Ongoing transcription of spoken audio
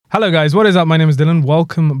Hello guys, what is up? My name is Dylan.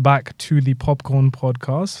 Welcome back to the Popcorn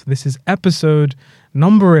Podcast. This is episode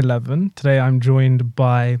number 11. Today I'm joined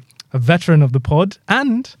by a veteran of the pod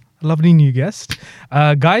and a lovely new guest.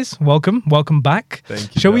 Guys, welcome back.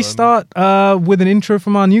 Thank you. Shall we start with an intro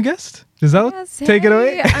from our new guest? Giselle, Yes, take it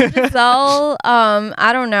away. I'm Giselle. I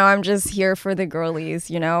don't know. I'm just here for the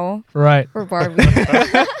girlies, you know? Right. For Barbie.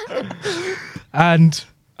 And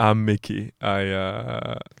I'm Mickey.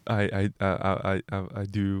 I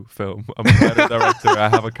do film. I'm a writer director. I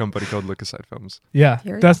have a company called Look Aside Films. yeah,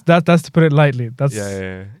 that's to put it lightly. That's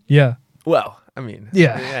Yeah. yeah. Well, I mean,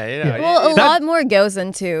 Yeah. Well, a lot more goes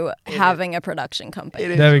into having a production company.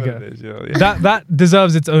 It is There we what go. it is, yeah. That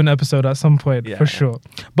deserves its own episode at some point, Yeah, for sure.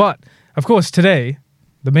 But of course, today,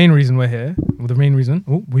 the main reason we're here,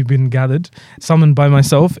 we've been gathered, summoned by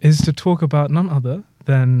myself, is to talk about none other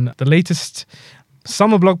than the latest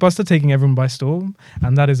summer blockbuster taking everyone by storm,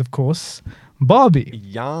 and that is, of course, Barbie.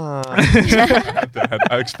 Yeah.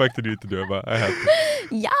 I expected you to do it, but I have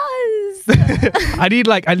to. Yes! I need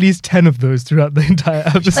like at least 10 of those throughout the entire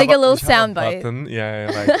episode. Like a little Just have a soundbite. button.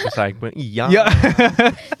 Yeah, like it's like yeah.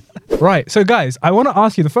 Yeah. Right. So, guys, I want to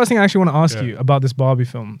ask you, the first thing I actually want to ask you about this Barbie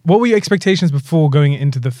film. What were your expectations before going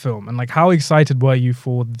into the film? And, like, how excited were you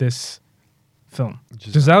for this film?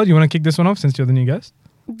 Giselle, do you want to kick this one off since you're the new guest?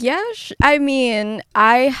 Yes. I mean,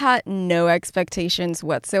 I had no expectations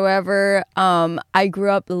whatsoever. I grew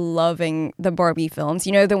up loving the Barbie films.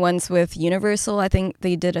 You know, the ones with Universal? I think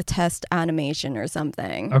they did a test animation or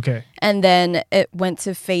something. Okay. And then it went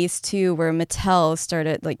to phase 2 where Mattel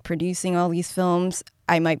started like producing all these films.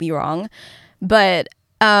 I might be wrong. But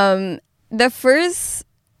the first,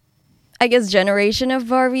 I guess, generation of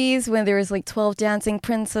Barbies, when there was like 12 dancing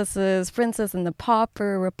princesses, Princess and the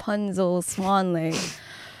Pauper, Rapunzel, Swan Lake.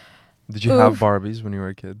 Did you have Barbies when you were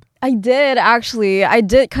a kid? I did, actually. I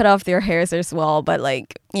did cut off their hairs as well, but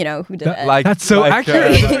like, you know, who did it? That's so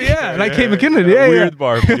accurate. Yeah, like Kate McKinnon. Yeah, Weird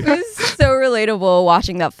Barbie. It was so relatable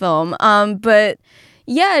watching that film. But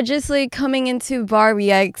yeah, just like coming into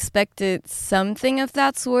Barbie, I expected something of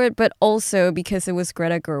that sort, but also because it was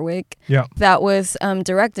Greta Gerwig that was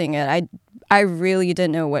directing it, I really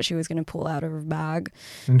didn't know what she was going to pull out of her bag.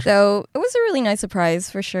 So it was a really nice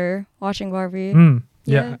surprise for sure, watching Barbie.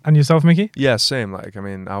 Yeah. And yourself, Mickey? Yeah, same. Like, I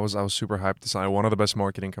mean, I was super hyped to sign one of the best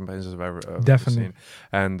marketing campaigns I've ever Definitely seen.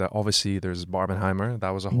 And obviously, there's Barbenheimer. That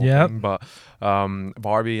was a whole thing. But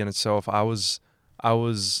Barbie in itself, I was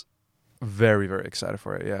very, very excited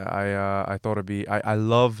for it. Yeah, I thought it'd be. I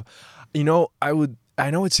love, you know, I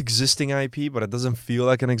know it's existing IP, but it doesn't feel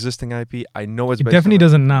like an existing IP. I know it's It definitely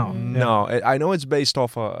doesn't now. No, I know it's based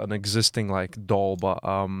off an existing like doll, but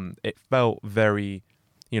it felt very.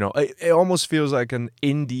 You know, it almost feels like an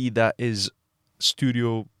indie that is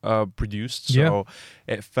studio produced. So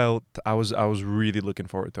it felt I was really looking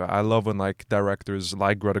forward to it. I love when like directors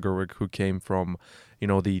like Greta Gerwig, who came from, you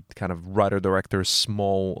know, the kind of writer-director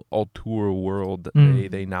small auteur world,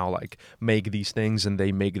 they now like make these things and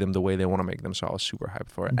they make them the way they want to make them. So I was super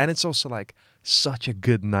hyped for it. And it's also like such a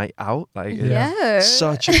good night out. Like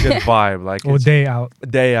such a good vibe. Like Or day out.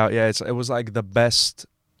 Day out, yeah. It was like the best.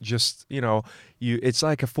 Just, you know, it's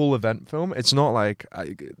like a full event film. It's not like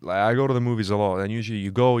I go to the movies a lot, and usually you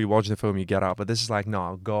go, you watch the film, you get out. But this is like,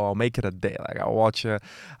 no, I'll make it a day. Like I'll watch it,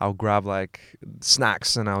 I'll grab like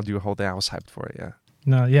snacks, and I'll do a whole day. I was hyped for it, yeah.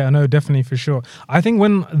 No, definitely, for sure. I think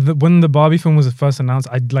when the Barbie film was first announced,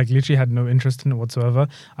 I like literally had no interest in it whatsoever.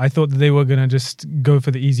 I thought that they were gonna just go for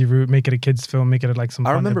the easy route, make it a kids film, make it like some.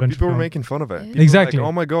 I remember people were film. making fun of it. People Exactly. were like,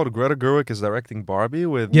 oh my god, Greta Gerwig is directing Barbie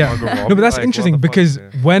with Margot Robbie. No, but that's like, interesting because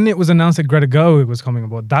when it was announced that Greta Gerwig was coming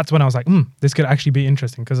aboard, that's when I was like, this could actually be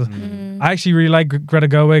interesting because I actually really like Greta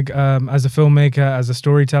Gerwig as a filmmaker, as a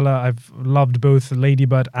storyteller. I've loved both Lady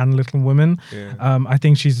Bird and Little Women. Yeah. I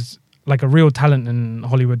think she's like a real talent in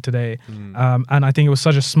Hollywood today. And I think it was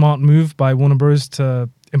such a smart move by Warner Bros. To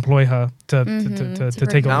employ her to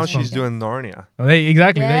take over. Now this film. she's doing Narnia.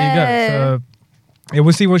 Exactly, there you go. So yeah,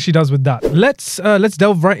 we'll see what she does with that. Let's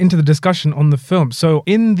delve right into the discussion on the film. So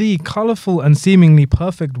in the colorful and seemingly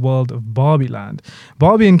perfect world of Barbie Land,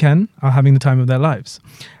 Barbie and Ken are having the time of their lives.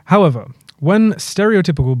 However, when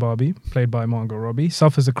stereotypical Barbie, played by Margot Robbie,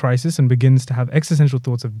 suffers a crisis and begins to have existential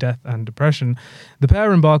thoughts of death and depression, the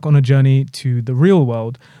pair embark on a journey to the real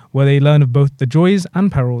world where they learn of both the joys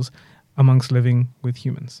and perils amongst living with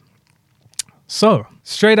humans. So,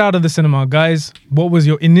 straight out of the cinema, guys, what was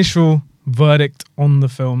your initial verdict on the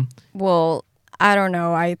film? Well, I don't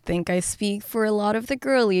know. I think I speak for a lot of the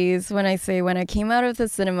girlies when I say when I came out of the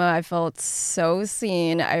cinema, I felt so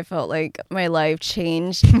seen. I felt like my life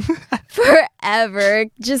changed forever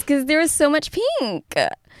just because there was so much pink.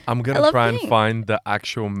 I'm gonna try and find the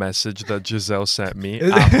actual message that Giselle sent me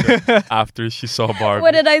after she saw Barbie.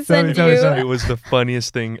 What did I send you? It was the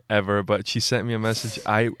funniest thing ever, but she sent me a message.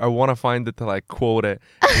 I want to find it to like quote it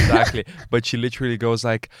exactly, but she literally goes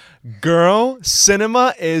like, "Girl,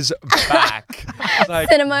 cinema is back. Like,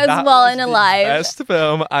 cinema is well and alive. Best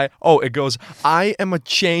film. It goes, I am a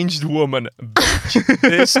changed woman. Bitch.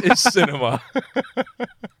 This is cinema.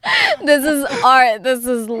 This is art. This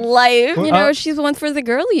is life. She's one for the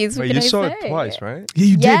girlies. Wait, you saw it twice, right? Yeah,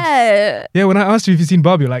 you did. Yeah. Yeah, when I asked you if you've seen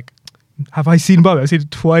Barbie, you're like, have I seen Barbie? I've seen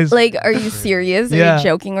it twice. Like, are you serious? Are you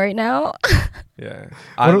joking right now? Yeah,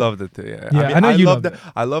 I loved it too. Yeah, I know you loved it.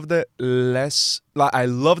 I loved it less. Like, I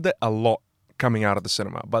loved it a lot coming out of the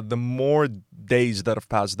cinema, but the more days that have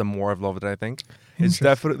passed, the more I've loved it. I think it's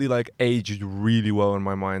definitely like aged really well in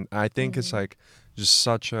my mind. I think it's like just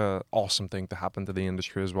such a awesome thing to happen to the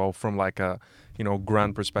industry as well, from like a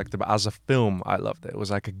grand perspective. As a film, I loved it. It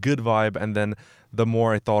was like a good vibe, and then the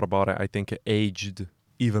more I thought about it, I think it aged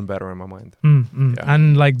even better in my mind. Yeah.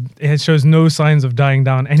 And like it shows no signs of dying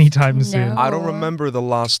down anytime soon. I don't remember the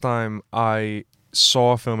last time I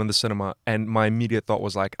saw a film in the cinema and my immediate thought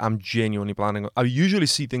was like, I'm genuinely planning I usually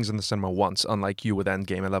see things in the cinema once, unlike you with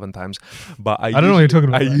Endgame 11 times, but I don't know what you're talking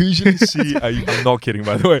about. I usually see I'm not kidding,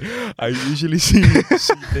 by the way. I usually see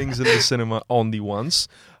things in the cinema only once,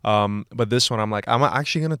 but this one I'm like, I'm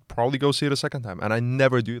actually gonna probably go see it a second time, and I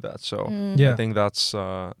never do that, so I think that's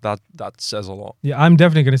that says a lot. Yeah, I'm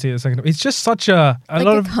definitely gonna see it a second time. It's just such a like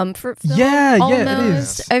lot a of comfort film. Yeah, almost. it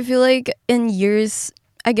is. I feel like in years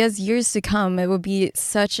to come, it would be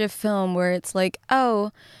such a film where it's like,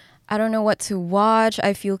 oh, I don't know what to watch.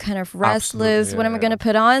 I feel kind of restless. What am I going to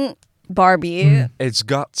put on? Barbie. It's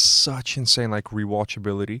got such insane like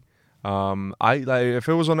rewatchability. If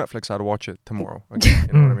it was on Netflix, I'd watch it tomorrow. Again,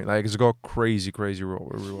 you know what I mean? Like, it's got crazy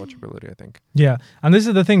rewatchability, I think. Yeah, and this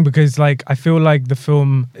is the thing, because like I feel like the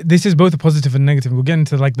film, this is both a positive and negative. We'll get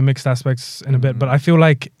into like the mixed aspects in a bit, but I feel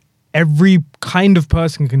like every kind of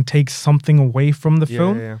person can take something away from the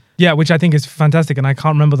film. Yeah, which I think is fantastic. And I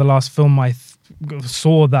can't remember the last film I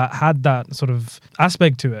saw that had that sort of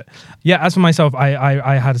aspect to it. Yeah, as for myself,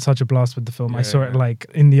 I had such a blast with the film. I saw it like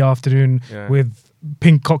in the afternoon with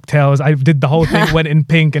pink cocktails. I did the whole thing, went in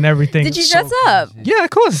pink and everything. Did you dress up? Yeah, of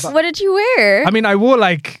course. What did you wear? I mean, I wore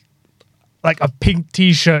like a pink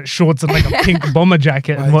t-shirt, shorts, and like a pink bomber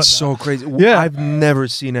jacket. And it's so crazy. Yeah. I've never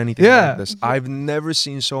seen anything like this. I've never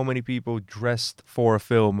seen so many people dressed for a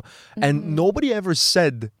film, and nobody ever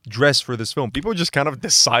said dress for this film. People just kind of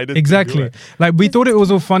decided exactly. to do it. Like, we thought it was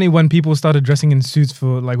all funny when people started dressing in suits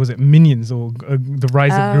for, like, was it Minions or the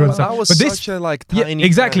Rise of Gru and stuff. That was such a like tiny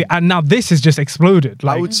exactly. And now this has just exploded.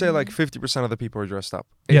 Like, I would say like 50% of the people are dressed up.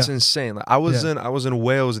 It's insane. Like, I was in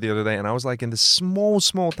Wales the other day, and I was like in this small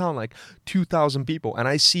town, like 2,000 people, and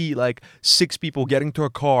I see like 6 people getting to a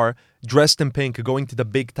car dressed in pink going to the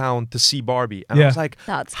big town to see Barbie, and I was like,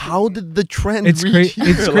 how did the trend reach here?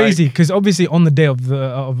 It's crazy, because obviously on the day of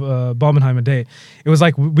Barbenheimer Day, it was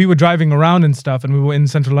like we were driving around and stuff, and we were in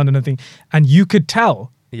central London and everything, and you could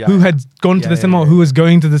tell who had gone to the cinema, who was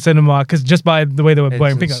going to the cinema, because just by the way they were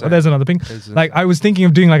wearing pink. Oh, there's another pink. Like, I was thinking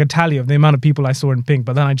of doing like a tally of the amount of people I saw in pink,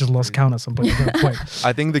 but then I just lost count at some point.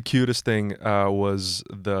 I think the cutest thing was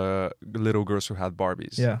the little girls who had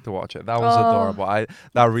Barbies to watch it. That was adorable.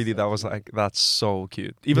 That's so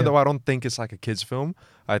cute. Even though I don't think it's like a kids film,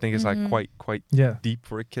 I think it's like quite deep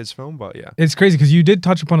for a kids film. But yeah, it's crazy because you did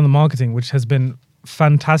touch upon the marketing, which has been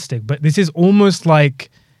fantastic. But this is almost like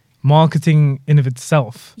marketing in of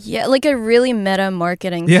itself. Yeah, like a really meta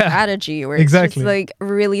marketing strategy where it's just like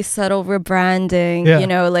really subtle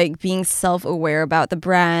rebranding, like being self-aware about the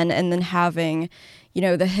brand, and then having,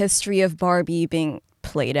 the history of Barbie being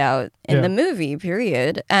played out in the movie,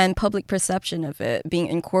 period, and public perception of it being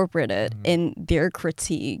incorporated in their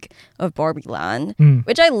critique of Barbie Land,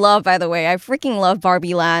 which I love, by the way. I freaking love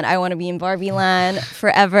Barbie Land. I want to be in Barbie Land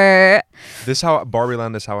forever. Barbie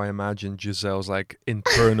Land is how I imagine Giselle's like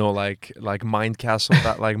internal like mind castle,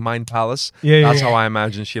 that like mind palace. That's how I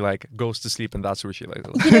imagine she like goes to sleep, and that's where she like.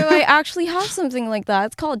 I actually have something like that.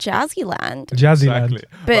 It's called Jazzy Land. Land.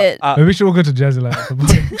 But maybe we should all go to Jazzy Land.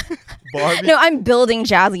 Barbie. No, I'm building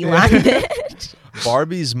Jazzy Land, bitch.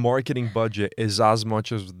 Barbie's marketing budget is as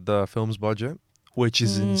much as the film's budget, which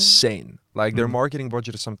is insane. Like, their marketing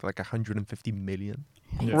budget is something like 150 million.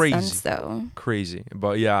 Crazy. Makes sense, though. Crazy.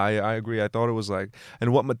 But yeah, I agree. I thought it was like,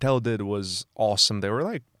 and what Mattel did was awesome. They were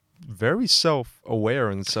like very self-aware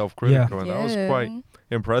and self-critical, and that was quite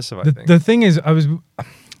impressive, I think. The thing is, I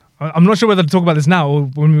I'm not sure whether to talk about this now or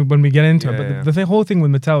when we get into it. But the whole thing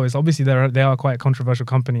with Mattel is obviously they are quite a controversial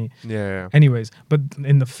company. Yeah. Anyways, but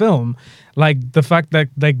in the film, like the fact that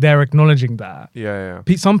like they're acknowledging that. Yeah.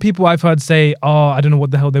 Some people I've heard say, "Oh, I don't know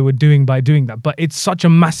what the hell they were doing by doing that," but it's such a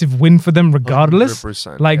massive win for them, regardless.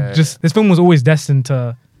 100%, like, this film was always destined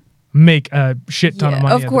to make a shit ton of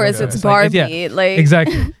money. Of course, it's Barbie. Like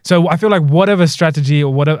exactly. So I feel like whatever strategy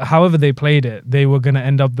or whatever, however they played it, they were gonna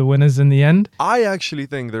end up the winners in the end. I actually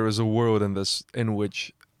think there is a world in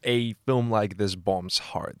which a film like this bombs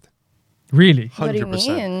hard. Really? 100%. What do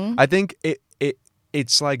you mean? I think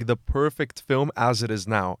it's like the perfect film as it is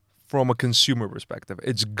now. From a consumer perspective,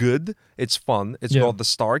 it's good, it's fun, it's got the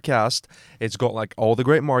star cast, it's got like all the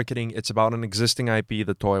great marketing, it's about an existing IP,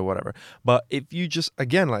 the toy, whatever. But if you just,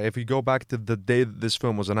 again, like if you go back to the day that this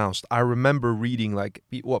film was announced, I remember reading like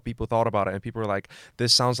what people thought about it, and people were like,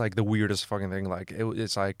 this sounds like the weirdest fucking thing. Like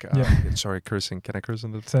it's like, sorry, cursing. Can I curse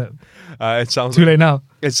on this? It sounds too late now.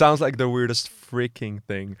 It sounds like the weirdest freaking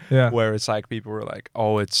thing. Yeah. Where it's like people were like,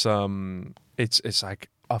 oh, it's like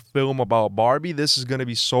a film about Barbie. This is gonna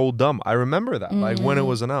be so dumb. I remember that, like when it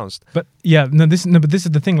was announced. But this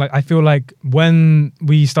is the thing. Like I feel like when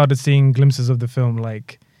we started seeing glimpses of the film,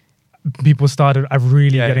 like people started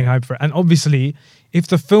really getting hyped for it. And obviously, if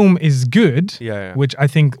the film is good, which I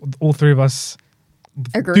think all three of us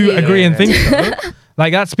do agree and think so,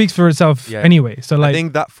 like that speaks for itself anyway. So like, I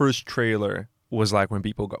think that first trailer was like when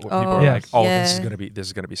people were like, "Oh, this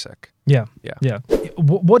is gonna be sick." Yeah.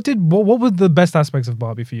 What were the best aspects of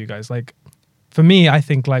Barbie for you guys? Like, for me, I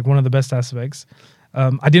think like one of the best aspects.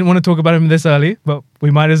 I didn't want to talk about him this early, but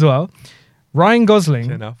we might as well. Ryan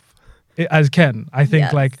Gosling as Ken. I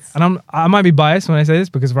think and I might be biased when I say this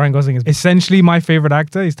because Ryan Gosling is essentially my favorite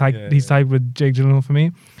actor. He's tied with Jake Gyllenhaal for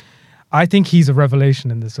me. I think he's a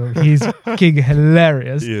revelation in this film. He's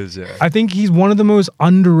hilarious. He is. Yeah. I think he's one of the most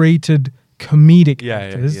underrated comedic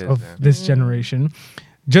actors of this generation,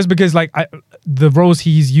 just because like the roles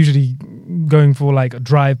he's usually going for, like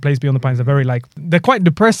Drive, Place Beyond the Pines, are very like, they're quite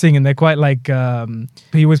depressing and they're quite like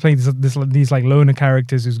he always plays these like loner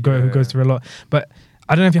characters who goes through a lot. But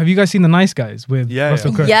I don't know have you guys seen The Nice Guys with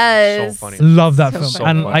Russell Crowe? Yes. So funny. Love that film. So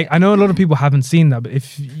and I know a lot of people haven't seen that, but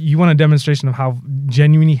if you want a demonstration of how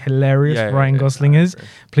genuinely hilarious Ryan Gosling is,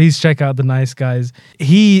 please check out The Nice Guys.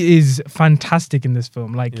 He is fantastic in this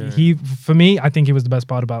film. Like for me, I think he was the best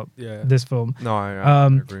part about this film. No, I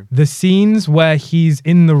agree. The scenes where he's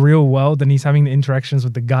in the real world and he's having the interactions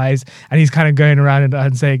with the guys and he's kind of going around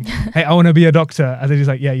and saying, "Hey, I want to be a doctor," and then he's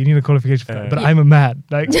like, "Yeah, you need a qualification for that, but I'm a man."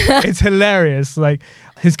 Like it's hilarious. Like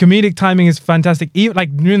his comedic timing is fantastic. Even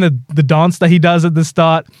like during the dance that he does at the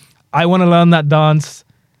start, I want to learn that dance.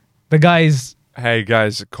 The guys. Hey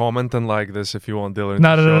guys, comment and like this if you want Dylan.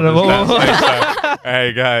 No.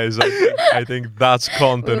 Hey guys, I think that's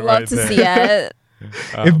content right there. We'd love to see it.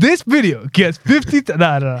 If this video gets 50,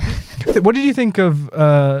 no. What did you think of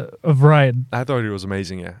Ryan? I thought he was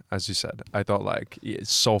amazing. Yeah, as you said, I thought like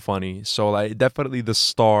it's so funny. So like definitely the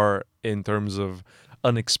star in terms of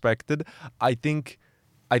unexpected. I think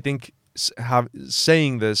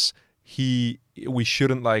saying this, we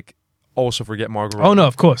shouldn't like also forget Margot Robbie. Oh no,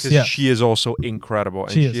 of course, yeah. She is also incredible,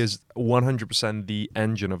 and she is 100% the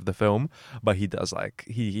engine of the film. But he does like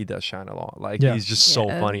he does shine a lot. Like he's just so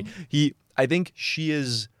funny. I think she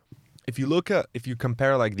is. If you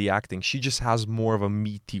compare like the acting, she just has more of a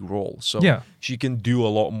meaty role. So she can do a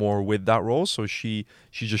lot more with that role. So she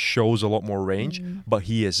just shows a lot more range. But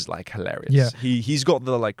he is like hilarious. Yeah. He's got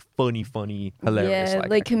the like funny, hilarious. Yeah,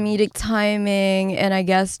 like comedic timing, and I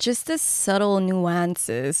guess just the subtle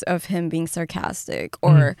nuances of him being sarcastic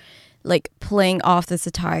or like playing off the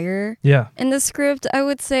satire in the script. I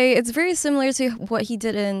would say it's very similar to what he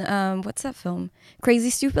did in what's that film?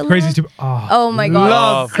 Crazy Stupid Love? Oh my god,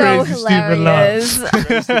 love Crazy Stupid Love.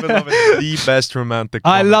 Crazy Stupid Love is the best romantic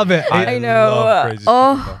comedy. I love it. I know. Love Crazy Stupid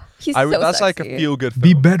Love. He's so that's sexy. like a feel-good film.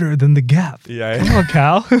 Be better than The Gap. Yeah. Come on,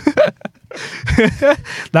 Cal.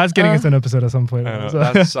 That's getting us an episode at some point. I know,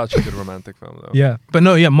 that's such a good romantic film, though. Yeah, but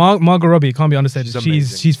no, Margot Robbie can't be understated.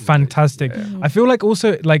 She's fantastic. Yeah. I feel like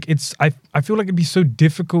also like I feel like it'd be so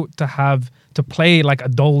difficult to play like a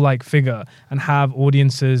doll-like figure and have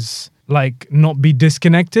audiences like not be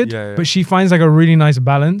disconnected, but she finds like a really nice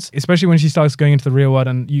balance, especially when she starts going into the real world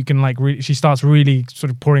and you can like she starts really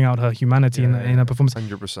sort of pouring out her humanity in her performance.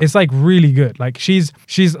 100%. It's like really good. Like she's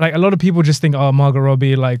like, a lot of people just think, oh, Margot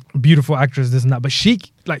Robbie, like beautiful actress, this and that, but she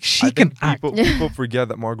can act. People forget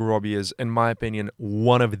that Margot Robbie is, in my opinion,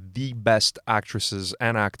 one of the best actresses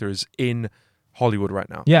and actors in Hollywood right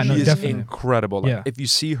now. Yeah, she is definitely incredible. Like, if you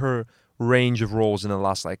see her range of roles in the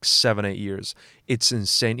last like 7-8 years. It's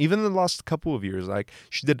insane. Even in the last couple of years, like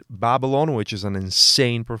she did Babylon, which is an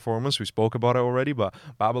insane performance. We spoke about it already, but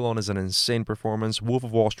Babylon is an insane performance. Wolf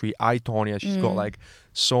of Wall Street, I, Tonya. She's got like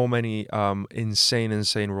so many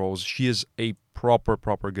insane roles. She is a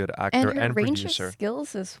proper good actor and and range producer. Of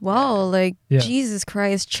skills as well. Like Jesus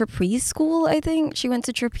Christ, trapeze school. I think she went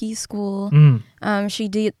to trapeze school. She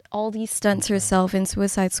did all these stunts herself in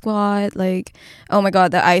Suicide Squad. Like, oh my God,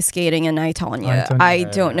 the ice skating in I, Tonya. I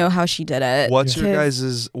don't know how she did it. What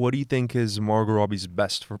do you think is Margot Robbie's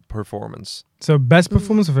best performance? So best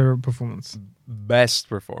performance or favorite performance? Best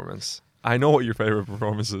performance. I know what your favorite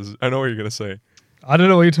performance is. I know what you're gonna say. I don't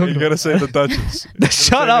know what you're talking about. You're going to say the Duchess.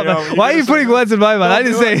 Shut up. Why are you putting words in my mouth? I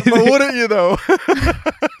didn't say anything. But wouldn't you though?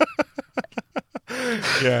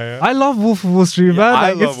 Yeah. I love Wolf of Wall Street, man.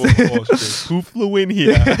 I love Wolf of Wall Street. Who flew in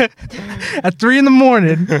here? At 3 a.m.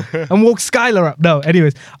 and woke Skylar up. No,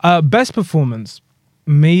 anyways. Best performance.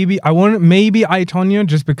 Maybe I, Tonya,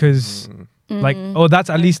 just because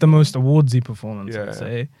that's at least the most awardsy performance, I'd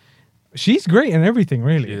say. She's great in everything,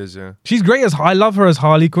 really. She is, yeah. She's great I love her as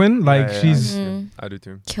Harley Quinn. Like she's I do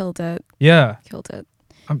too. Killed it. Yeah. Killed it.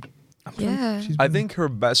 I think her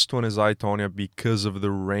best one is I, Tonya because of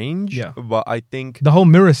the range. Yeah. But I think the whole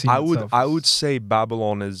mirror scene. I would say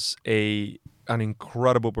Babylon is an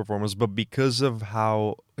incredible performance, but because of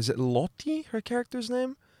how is it Lottie, her character's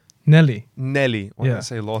name? Nelly. Why did I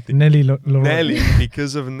say Lottie? Nelly. Nelly.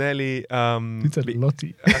 Because of Nelly. He said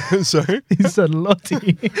Lottie. Sorry? He said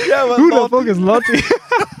Lottie. Yeah, but who the fuck is Lottie?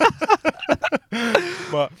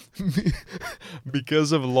 But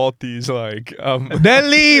because of Lottie's like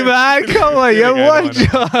Nelly, man, come on, you have one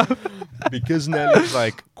job. Because Nelly's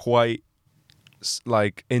like quite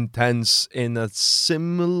like intense in a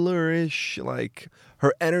similar-ish like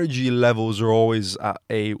her energy levels are always at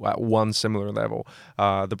one similar level.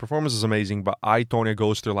 The performance is amazing, but I, Tonya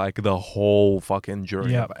goes through like the whole fucking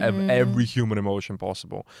journey of every human emotion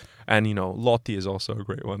possible. And Lottie is also a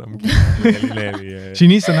great one. She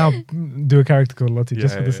needs to now do a character called Lottie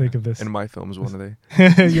just for the sake of this. In my films one day.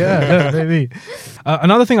 Maybe.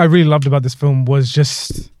 Another thing I really loved about this film was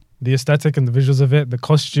just the aesthetic and the visuals of it, the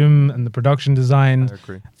costume and the production design. I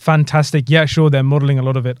agree. Fantastic. Yeah, sure, they're modeling a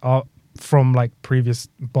lot of it from like previous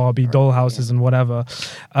Barbie dollhouses and whatever.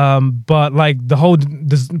 But like the whole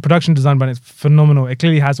production design by it is phenomenal. It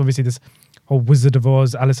clearly has obviously this whole Wizard of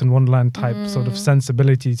Oz, Alice in Wonderland type sort of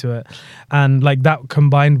sensibility to it. And like that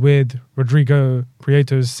combined with Rodrigo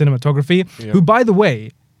Prieto's cinematography, who by the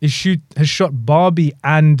way has shot Barbie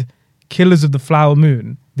and Killers of the Flower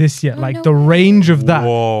Moon this year. The range of that.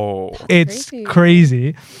 Whoa. It's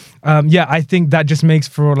crazy. I think that just makes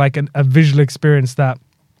for like a visual experience that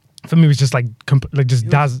for me was just like just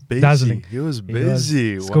dazzling. He was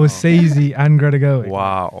busy. Wow. Scorsese and Greta Gerwig.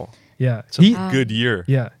 Wow. Yeah. It's a good year.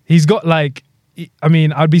 Yeah. He's got like, I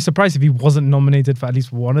mean, I'd be surprised if he wasn't nominated for at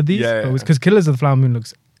least one of these. Yeah. Because Killers of the Flower Moon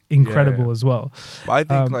looks incredible as well. But I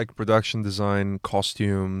think like production design,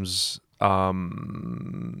 costumes,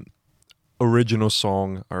 original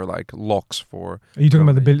song are like locks for. Are you talking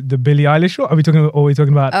about the Billie Eilish one? Are we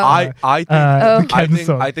talking about? I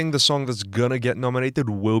think the song that's gonna get nominated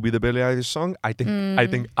will be the Billie Eilish song. I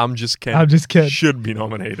think I'm Just Ken should be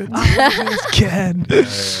nominated. I'm Just Ken.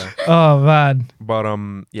 Oh man. But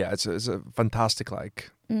it's a fantastic like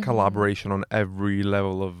collaboration on every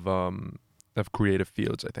level of creative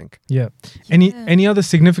fields, I think. Yeah. Any other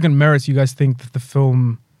significant merits you guys think that the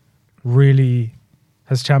film really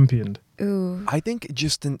has championed? Ooh. I think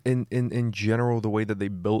just in general, the way that they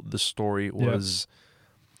built the story was...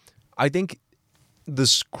 I think the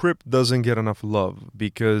script doesn't get enough love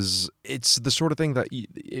because it's the sort of thing that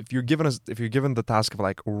if you're given the task of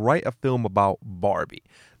like write a film about Barbie,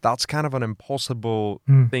 that's kind of an impossible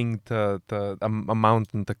thing a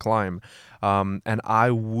mountain to climb. And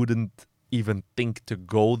I wouldn't even think to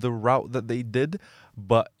go the route that they did,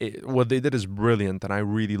 but what they did is brilliant, and I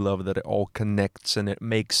really love that it all connects and it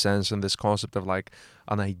makes sense, and this concept of like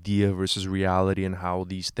an idea versus reality and how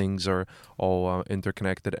these things are all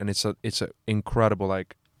interconnected, and it's a incredible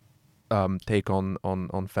like take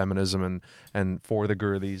on feminism and for the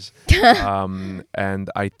girlies. And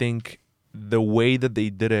I think the way that they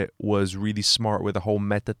did it was really smart with the whole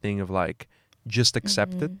meta thing of like just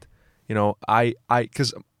accept it.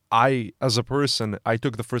 Because I, as a person, I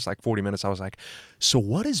took the first like 40 minutes. I was like, so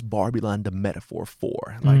what is Barbie Land a metaphor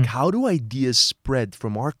for? Like, how do ideas spread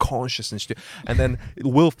from our consciousness to... And then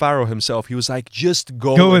Will Ferrell himself, he was like, just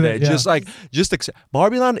go with it. Yeah. Just accept.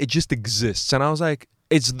 Barbie Land, it just exists. And I was like,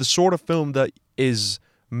 it's the sort of film that is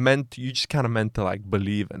you just kind of meant to like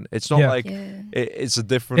believe in. It's not like it's a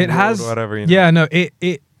different world or whatever. Yeah, no,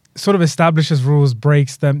 sort of establishes rules,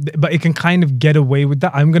 breaks them, but it can kind of get away with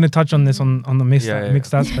that. I'm going to touch on this on the mixed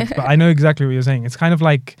aspects, but I know exactly what you're saying. It's kind of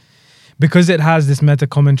like, because it has this meta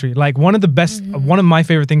commentary. Like one of my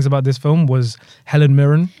favorite things about this film was Helen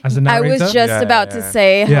Mirren as the narrator. I was just about to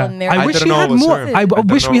say Helen Mirren. I wish we had more. I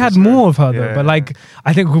wish we had more of her though. But like,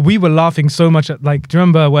 I think we were laughing so much at, like, do you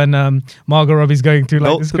remember when Margot Robbie's going through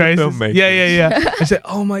like this crisis? Yeah. I said,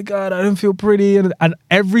 oh my God, I don't feel pretty. And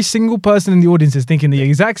every single person in the audience is thinking the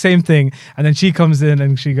exact same thing. And then she comes in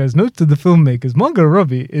and she goes, note to the filmmakers, Margot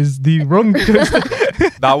Robbie is the wrong choice.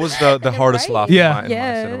 That was the hardest laugh in my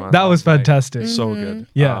cinema. That was fantastic. So good.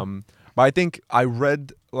 Yeah. But I think I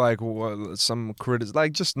read like some criticism,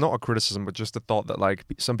 like just not a criticism, but just the thought that like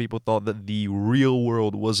some people thought that the real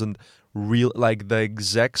world wasn't real, like the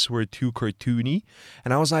execs were too cartoony.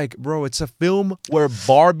 And I was like, bro, it's a film where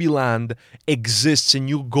Barbie Land exists and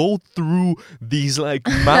you go through these like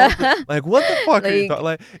mountains. Like, what the fuck are you talking?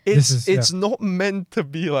 Like, it's not meant to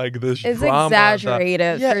be like this it's drama.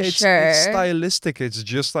 Exaggerated for sure. It's stylistic. It's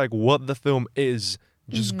just like what the film is.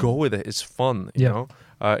 Just go with it. It's fun, you know.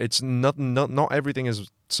 It's not everything is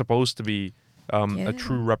supposed to be a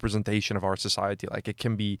true representation of our society. Like it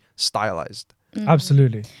can be stylized.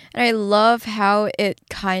 Absolutely. And I love how it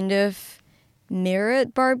kind of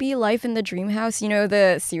mirrored Barbie Life in the Dream House. You know,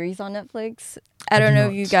 the series on Netflix. I don't know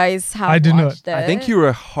if you guys have watched it. I think you're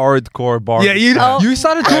a hardcore Barbie. Yeah, you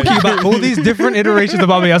started talking about all these different iterations of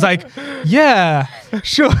Barbie. I was like, yeah,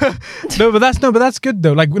 sure. No, but that's good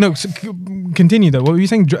though. Like, no, continue though. What were you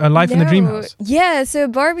saying? Life in the Dream House. Yeah, so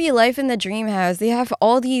Barbie Life in the Dream House, they have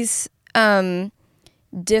all these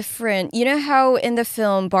different, you know how in the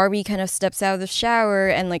film Barbie kind of steps out of the shower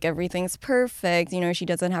and like everything's perfect, you know, she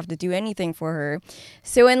doesn't have to do anything for her.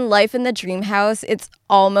 So in Life in the Dream House, it's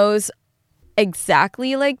almost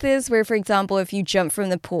exactly like this, where for example, if you jump from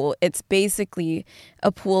the pool, it's basically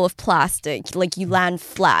a pool of plastic, like you land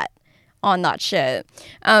flat on that shit.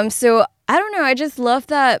 So I don't know, I just love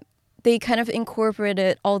that they kind of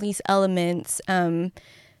incorporated all these elements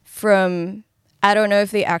from, I don't know if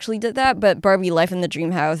they actually did that, but Barbie Life in the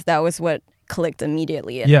Dream House, that was what clicked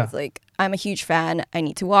immediately. And I was like, I'm a huge fan. I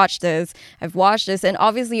need to watch this. I've watched this. And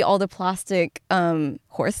obviously all the plastic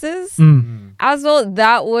horses as well.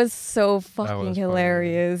 That was so fucking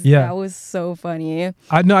hilarious. Yeah. That was so funny.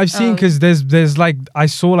 I've seen, because there's like, I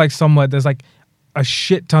saw like somewhere, there's like a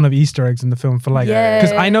shit ton of Easter eggs in the film for like,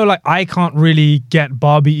 because I know like I can't really get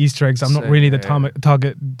Barbie Easter eggs. I'm not really the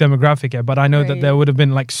target demographic yet, but I know that there would have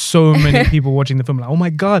been like so many people watching the film like, oh my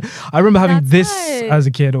God, I remember having this as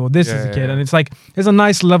a kid or this as a kid. And it's like, there's a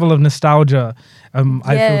nice level of nostalgia.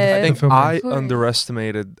 I think I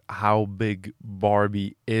underestimated how big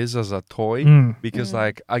Barbie is as a toy because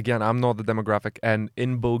like, again, I'm not the demographic, and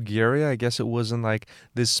in Bulgaria I guess it wasn't like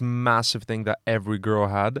this massive thing that every girl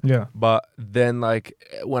had, but then like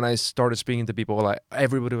when I started speaking to people, like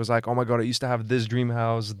everybody was like, oh my God, I used to have this dream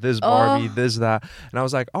house, this Barbie, this, that, and I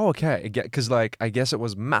was like, oh okay, because like I guess it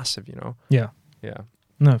was massive, you know.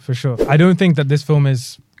 No, for sure. I don't think that this film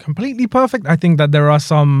is completely perfect. I think that there are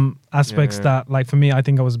some aspects that, like for me, I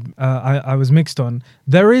think I was mixed on.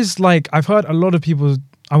 There is like, I've heard a lot of people,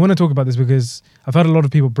 I want to talk about this because I've heard a lot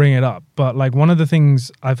of people bring it up, but like one of the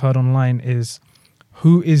things I've heard online is,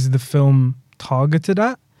 who is the film targeted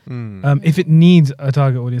at? If it needs a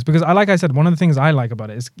target audience, because like I said, one of the things I like about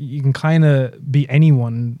it is you can kind of be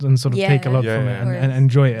anyone and sort of take a lot from it and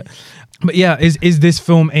enjoy it. But yeah, is this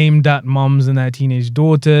film aimed at mums and their teenage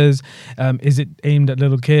daughters? Is it aimed at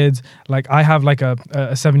little kids? Like I have like a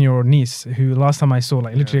 7-year-old niece who last time I saw,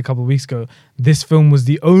 like literally a couple of weeks ago, this film was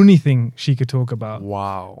the only thing she could talk about.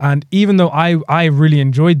 Wow. And even though I really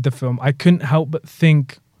enjoyed the film, I couldn't help but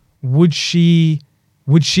think, would she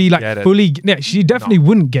like fully she definitely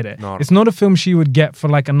wouldn't get it. It's not a film she would get for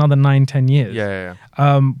like another 9-10 years.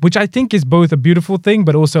 Which I think is both a beautiful thing,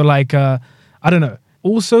 but also like I don't know,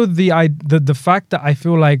 also the fact that I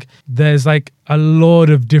feel like there's like a lot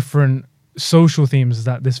of different social themes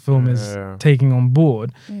that this film is taking on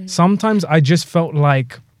board. Sometimes I just felt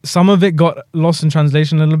like some of it got lost in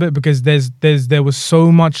translation a little bit, because there was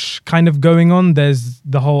so much kind of going on. There's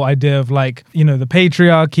the whole idea of like, you know, the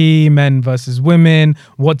patriarchy, men versus women.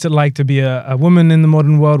 What's it like to be a woman in the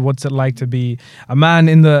modern world? What's it like to be a man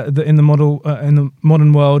in the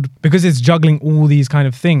modern world? Because it's juggling all these kind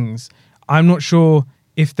of things. I'm not sure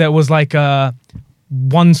if there was like a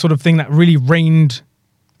one sort of thing that really reigned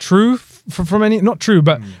true from any, not true,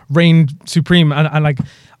 but reigned supreme. And like,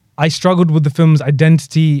 I struggled with the film's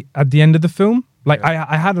identity at the end of the film, Like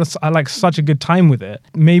I had like such a good time with it.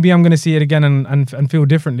 Maybe I'm gonna see it again and feel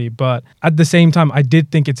differently. But at the same time, I do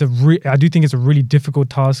think it's a really difficult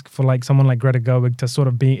task for like someone like Greta Gerwig to sort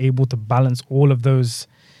of be able to balance all of those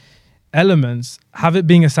elements, have it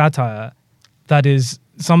being a satire that is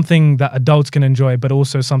something that adults can enjoy, but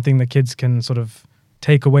also something that kids can sort of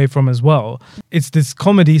take away from as well. It's this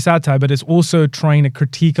comedy satire, but it's also trying to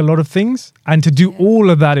critique a lot of things, and to do all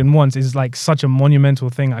of that in once is like such a monumental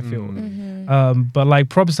thing, I feel. But like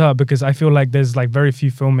props to her, because I feel like there's like very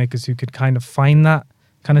few filmmakers who could kind of find that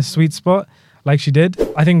kind of sweet spot like she did.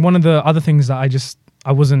 I think one of the other things that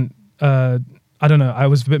I wasn't I don't know, I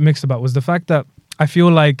was a bit mixed about was the fact that I feel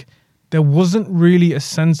like there wasn't really a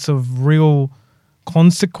sense of real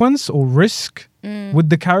consequence or risk with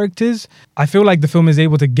the characters. I feel like the film is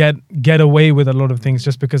able to get away with a lot of things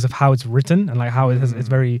just because of how it's written, and like how it's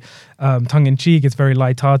very tongue-in-cheek, it's very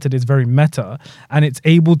light-hearted, it's very meta, and it's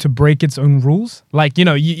able to break its own rules. Like, you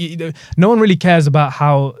know, no one really cares about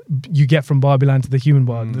how you get from Barbie Land to the human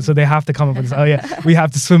world, so they have to come up with this, oh yeah, we have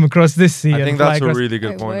to swim across this sea. I think that's a really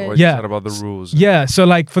good point, what you said about the rules. Yeah, so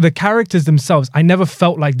like for the characters themselves, I never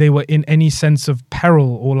felt like they were in any sense of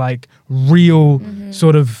peril or like real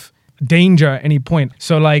sort of danger at any point.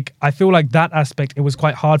 So like I feel like that aspect, it was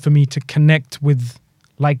quite hard for me to connect with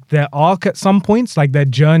like their arc at some points, like their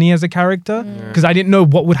journey as a character, because I didn't know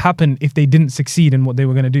what would happen if they didn't succeed in what they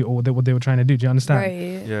were going to do, or what they were trying to do. Do you understand?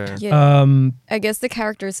 Right. Yeah. I guess the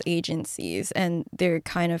characters' agencies and their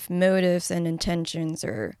kind of motives and intentions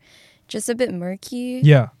are just a bit murky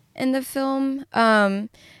in the film. And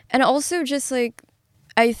also just like,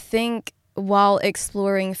 I think while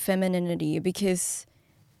exploring femininity, because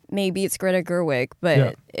maybe it's Greta Gerwig,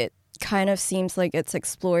 but it kind of seems like it's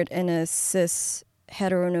explored in a cis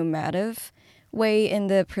heteronormative way in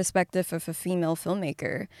the perspective of a female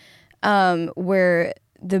filmmaker, where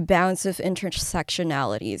the bounds of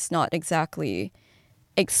intersectionality is not exactly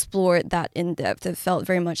explored that in depth. It felt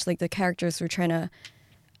very much like the characters were trying to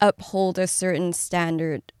uphold a certain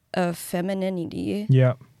standard of femininity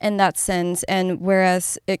in that sense, and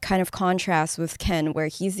whereas it kind of contrasts with Ken, where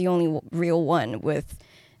he's the only real one with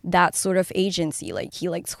that sort of agency. Like he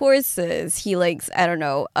likes horses, he likes, I don't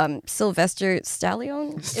know, Sylvester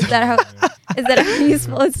Stallone. Is that how you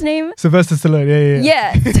spell his name? Sylvester Stallone,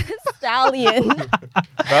 yeah. Stallion.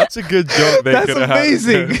 That's a good joke. That's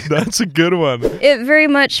amazing. That's a good one. It very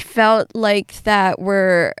much felt like that,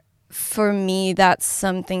 where for me that's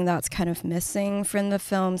something that's kind of missing from the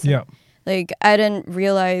films. Like I didn't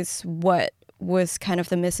realize what was kind of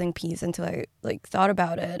the missing piece until I like thought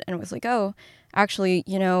about it, and was like, oh, actually,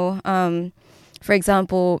 you know, for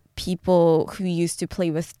example, people who used to play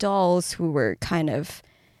with dolls, who were kind of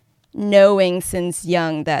knowing since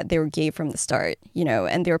young that they were gay from the start, you know,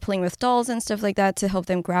 and they were playing with dolls and stuff like that to help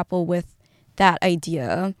them grapple with that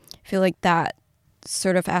idea. I feel like that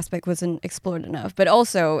sort of aspect wasn't explored enough. But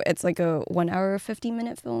also, it's like a 1 hour,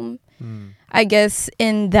 50-minute film. I guess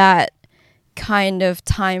in that kind of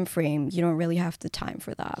time frame, you don't really have the time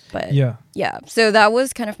for that. But yeah. So that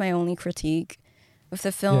was kind of my only critique of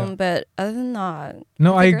the film, but other than that,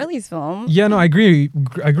 Girlie's film. Yeah, no, I agree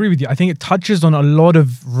with you. I think it touches on a lot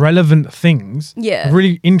of relevant things. Yeah.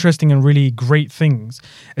 Really interesting and really great things.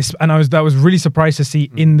 And I was really surprised to see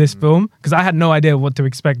in this film, because I had no idea what to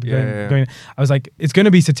expect going. I was like, it's going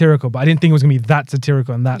to be satirical, but I didn't think it was going to be that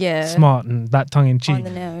satirical and that smart and that tongue-in-cheek. On the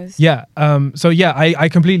nose. Yeah. So yeah, I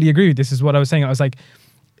completely agree with this. Is what I was saying. I was like,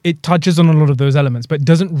 it touches on a lot of those elements, but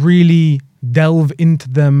doesn't really delve into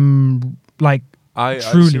them like I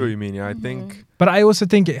see what you mean. Yeah, I think. But I also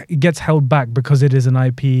think it gets held back because it is an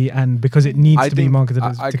IP and because it needs to be marketed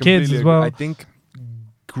to kids as well. I think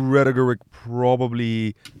Greta Gerwig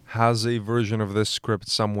probably has a version of this script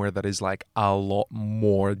somewhere that is like a lot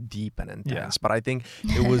more deep and intense. But I think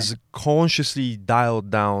it was consciously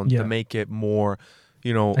dialed down to make it more,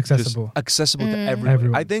 you know, accessible to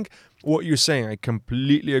everyone. I think what you're saying, I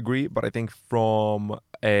completely agree. But I think from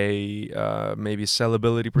a maybe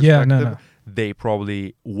sellability perspective, they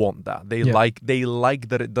probably want that. They like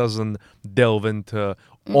that it doesn't delve into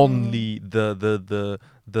only the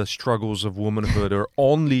struggles of womanhood or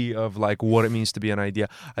only of like what it means to be an idea.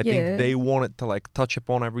 I think they want it to like touch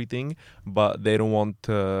upon everything, but they don't want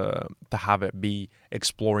to have it be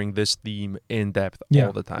exploring this theme in depth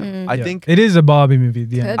all the time. I think it is a Barbie movie at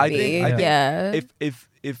the end. I think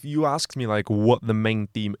if you asked me like what the main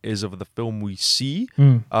theme is of the film we see,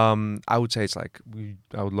 I would say it's like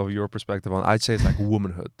I would love your perspective on. I'd say it's like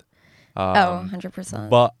womanhood. 100%.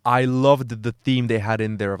 But I loved the theme they had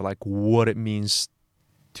in there of like what it means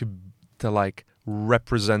to like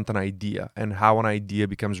represent an idea and how an idea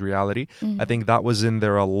becomes reality. I think that was in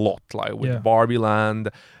there a lot, like with Barbie Land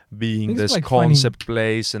being this like concept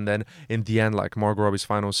place, and then in the end, like Margot Robbie's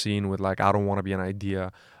final scene with like, I don't want to be an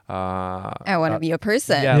idea. I want to be a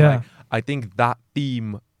person. Like, I think that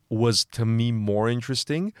theme was to me more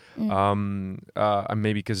interesting, and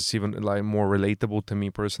maybe because it's even like more relatable to me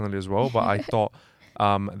personally as well. But I thought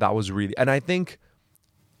that was really, and I think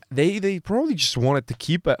they probably just wanted to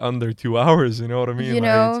keep it under 2 hours. You know what I mean? You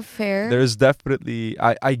know, fair. There's definitely,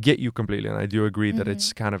 I get you completely, and I do agree that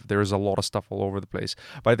it's kind of, there's a lot of stuff all over the place.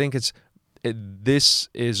 But I think this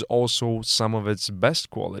is also some of its best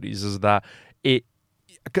qualities, is that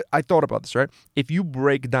I thought about this, right? If you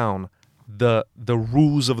break down the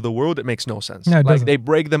rules of the world, it makes no sense. No, like they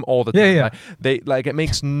break them all the time. Yeah. Like it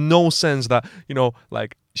makes no sense that, you know,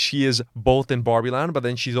 like she is both in Barbie Land, but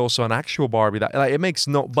then she's also an actual Barbie. That like it makes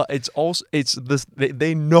no, but it's also this.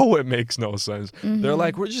 They know it makes no sense. They're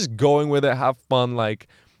like, we're just going with it, have fun. Like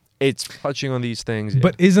it's touching on these things.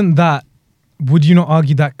 But isn't that? Would you not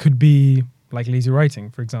argue that could be like lazy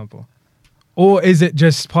writing, for example, or is it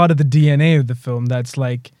just part of the DNA of the film? That's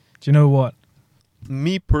like, do you know what?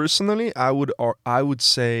 Me personally, I would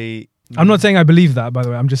say. I'm not saying I believe that, by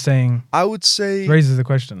the way. I'm just saying. I would say raises the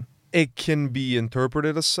question. It can be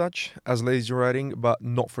interpreted as such, as lazy writing, but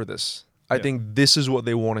not for this. I think this is what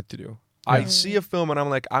they wanted to do. I see a film and I'm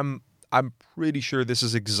like, I'm pretty sure this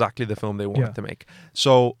is exactly the film they wanted to make.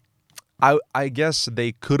 So I guess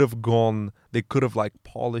they could have like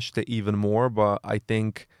polished it even more, but I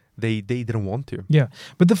think they didn't want to. Yeah,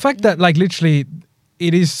 but the fact that like literally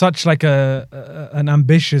it is such like an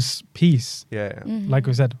ambitious piece. Yeah. Like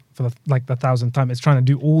we said for the 1,000th time, it's trying to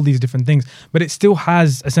do all these different things, but it still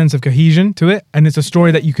has a sense of cohesion to it, and it's a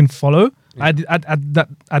story that you can follow. At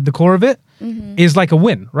the core of it is like a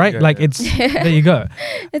win, right? It's there you go.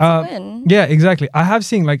 It's a win. Yeah, exactly. I have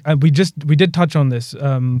seen like we did touch on this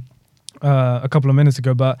a couple of minutes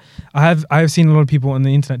ago, but I have seen a lot of people on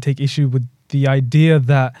the internet take issue with the idea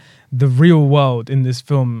that the real world in this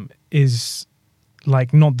film is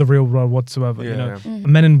like not the real world whatsoever. You know,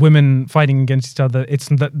 men and women fighting against each other. It's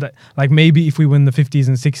that like maybe if we were in the 50s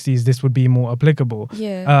and 60s, this would be more applicable.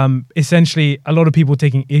 Essentially, a lot of people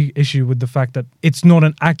taking issue with the fact that it's not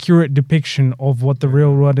an accurate depiction of what the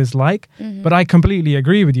real world is like. But I completely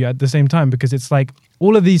agree with you at the same time, because it's like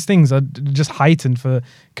all of these things are just heightened for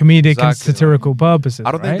comedic and satirical purposes.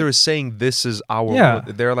 I don't think they're saying this is our world.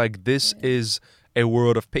 They're like, this is a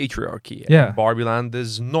world of patriarchy. And Barbie Land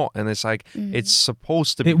is not. And it's like, it's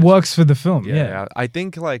supposed to be. It works for the film. Yeah. I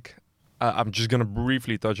think like, I'm just going to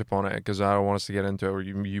briefly touch upon it because I don't want us to get into it, or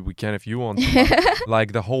we can if you want to.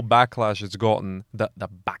 Like the whole backlash it's gotten, the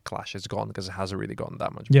backlash it's gotten, because it hasn't really gotten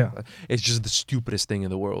that much. It's just the stupidest thing in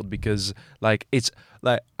the world, because like it's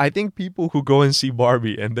like, I think people who go and see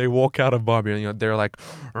Barbie and they walk out of Barbie and, you know, they're like,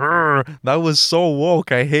 that was so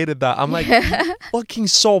woke, I hated that. I'm like, you fucking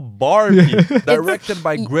saw Barbie directed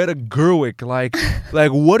by Greta Gerwig.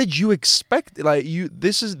 Like what did you expect? Like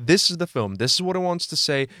this is the film. This is what it wants to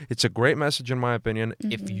say. It's a great message in my opinion.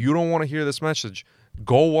 If you don't want to hear this message,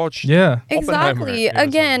 go watch exactly.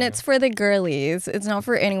 Again, it's for the girlies. It's not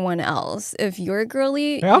for anyone else. If you're a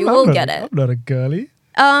girly, you will get it. I'm not a girly.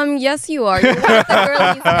 Yes, you are. You're one of the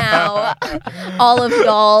girlies now. All of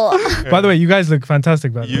y'all. By the way, you guys look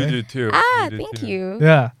fantastic. By the way, you do too. Thank you.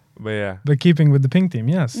 Yeah, but keeping with the pink theme,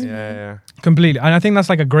 yes. Yeah. Completely. And I think that's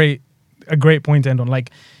like a great point to end on.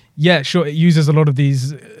 Like, yeah, sure, it uses a lot of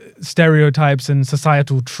these stereotypes and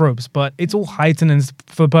societal tropes, but it's all heightened and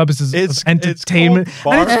for purposes of entertainment.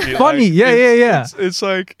 And it's funny. It's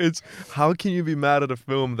like, how can you be mad at a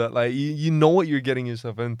film that like you know what you're getting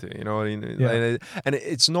yourself into, you know what I mean? And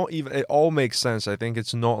it's not even, it all makes sense. I think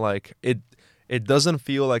it's not like it doesn't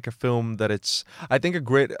feel like a film that it's, I think a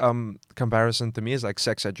great comparison to me is like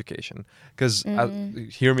Sex Education, because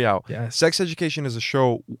hear me out. Sex Education is a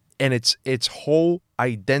show, and its whole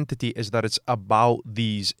identity is that it's about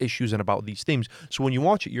these issues and about these themes. So when you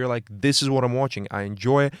watch it, you're like, this is what I'm watching. I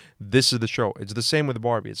enjoy it. This is the show. It's the same with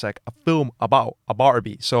Barbie. It's like a film about a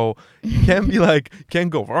Barbie. So you can't be like, can't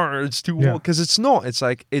go, it's too woke, because it's not. It's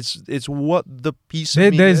like, it's what the piece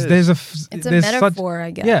of is. It's a metaphor, I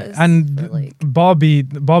guess. Yeah, and like Barbie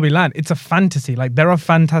Land, it's a fantasy. Like there are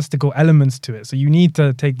fantastical elements to it. So you need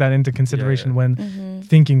to take that into consideration when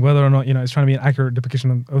thinking whether or not, you know, it's trying to be an accurate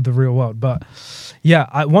depiction of the real world. But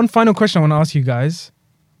yeah, one final question I want to ask you guys.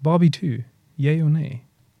 Barbie 2, yay or nay?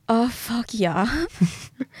 Oh, fuck yeah.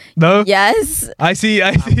 No? Yes. I see.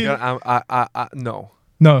 No.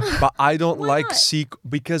 No. But I don't like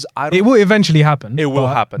because I don't... It will eventually happen. It will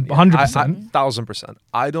happen. 100%. 1,000%.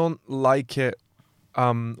 I don't like it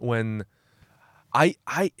when...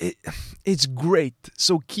 it's great.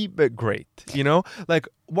 So keep it great. You know, like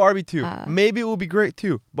Barbie 2, maybe it will be great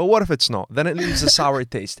too. But what if it's not? Then it leaves a sour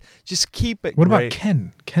taste. Just keep it. What great. about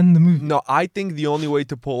Ken? Ken the movie? No, I think the only way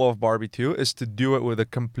to pull off Barbie 2 is to do it with a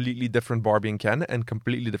completely different Barbie and Ken and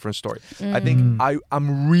completely different story. I think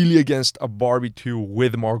I'm really against a Barbie 2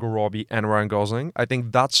 with Margot Robbie and Ryan Gosling. I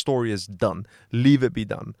think that story is done. Leave it be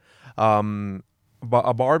done. But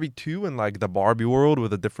a Barbie 2 in like the Barbie world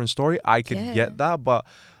with a different story, I could get that. But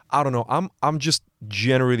I don't know. I'm just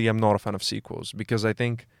generally, I'm not a fan of sequels because I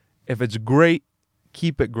think if it's great,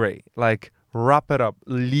 keep it great. Like wrap it up,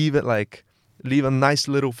 leave a nice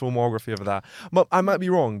little filmography of that. But I might be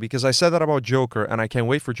wrong because I said that about Joker and I can't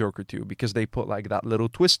wait for Joker 2 because they put like that little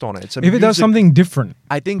twist on it. If it does something different.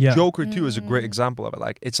 I think Joker 2 is a great example of it.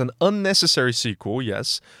 Like it's an unnecessary sequel,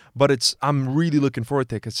 yes, but I'm really looking forward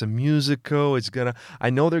to it. It's a musical. I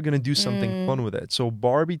know they're going to do something fun with it. So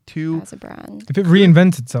Barbie 2 as a brand. If it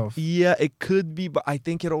reinvents itself. Yeah, it could be, but I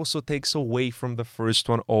think it also takes away from the first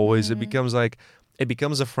one always. It becomes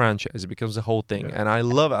a franchise. It becomes a whole thing. And I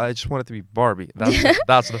love it. I just want it to be Barbie.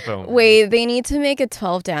 That's the film. Wait, they need to make a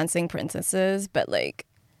 12 Dancing Princesses, but like...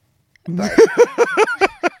 Barbie.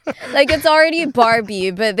 Like, it's already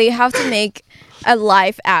Barbie, but they have to make a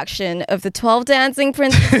live action of the 12 Dancing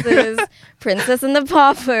Princesses, Princess and the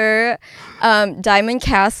Pauper, Diamond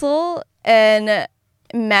Castle, and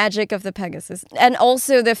Magic of the Pegasus. And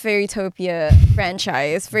also the Fairytopia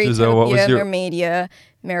franchise. Fairytopia, Mermaidia,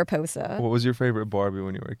 Mariposa. What was your favorite Barbie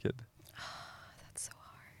when you were a kid? That's so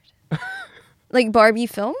hard. Like Barbie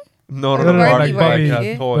film? No, Barbie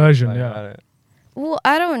version, Well,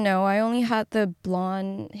 I don't know. I only had the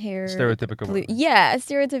blonde hair. Stereotypical Barbie. Yeah,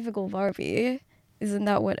 stereotypical Barbie. Isn't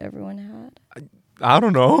that what everyone had? I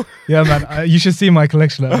don't know. Yeah, man. You should see my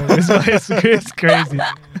collection. It's crazy.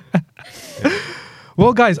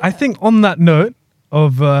 Well, guys, I think on that note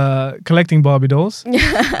of collecting Barbie dolls,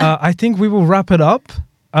 I think we will wrap it up.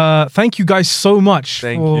 Thank you guys so much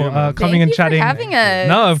for coming and chatting. Thank you for having us.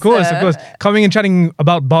 No, of course. Coming and chatting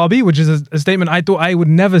about Barbie, which is a statement I thought I would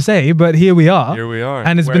never say, but here we are.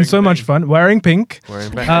 And it's been so much fun. Wearing pink.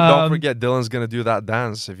 And don't forget, Dylan's going to do that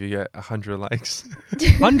dance if you get 100 likes.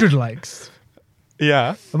 100 likes?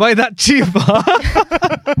 Yeah. Am I that cheap?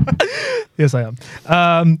 Yes, I am.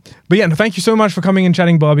 But yeah, thank you so much for coming and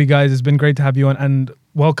chatting Barbie, guys. It's been great to have you on. And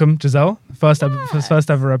welcome, Giselle. First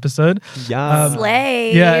ever episode. Yeah.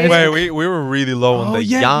 Slay. Yeah. Wait, we were really low on the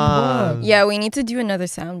Yeah, we need to do another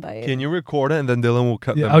soundbite. Can you record it and then Dylan will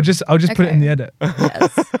cut them? I'll just put it in the edit.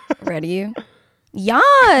 Yes. Ready?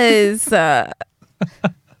 Yes.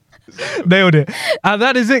 Nailed it.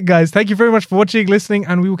 That is it, guys. Thank you very much for watching, listening,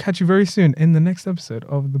 and we will catch you very soon in the next episode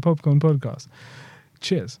of the Popcorn Podcast.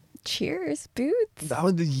 Cheers. Cheers, Boots. That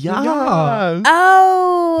was the Yeah.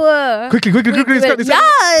 Oh. Quickly.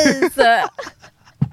 Yes.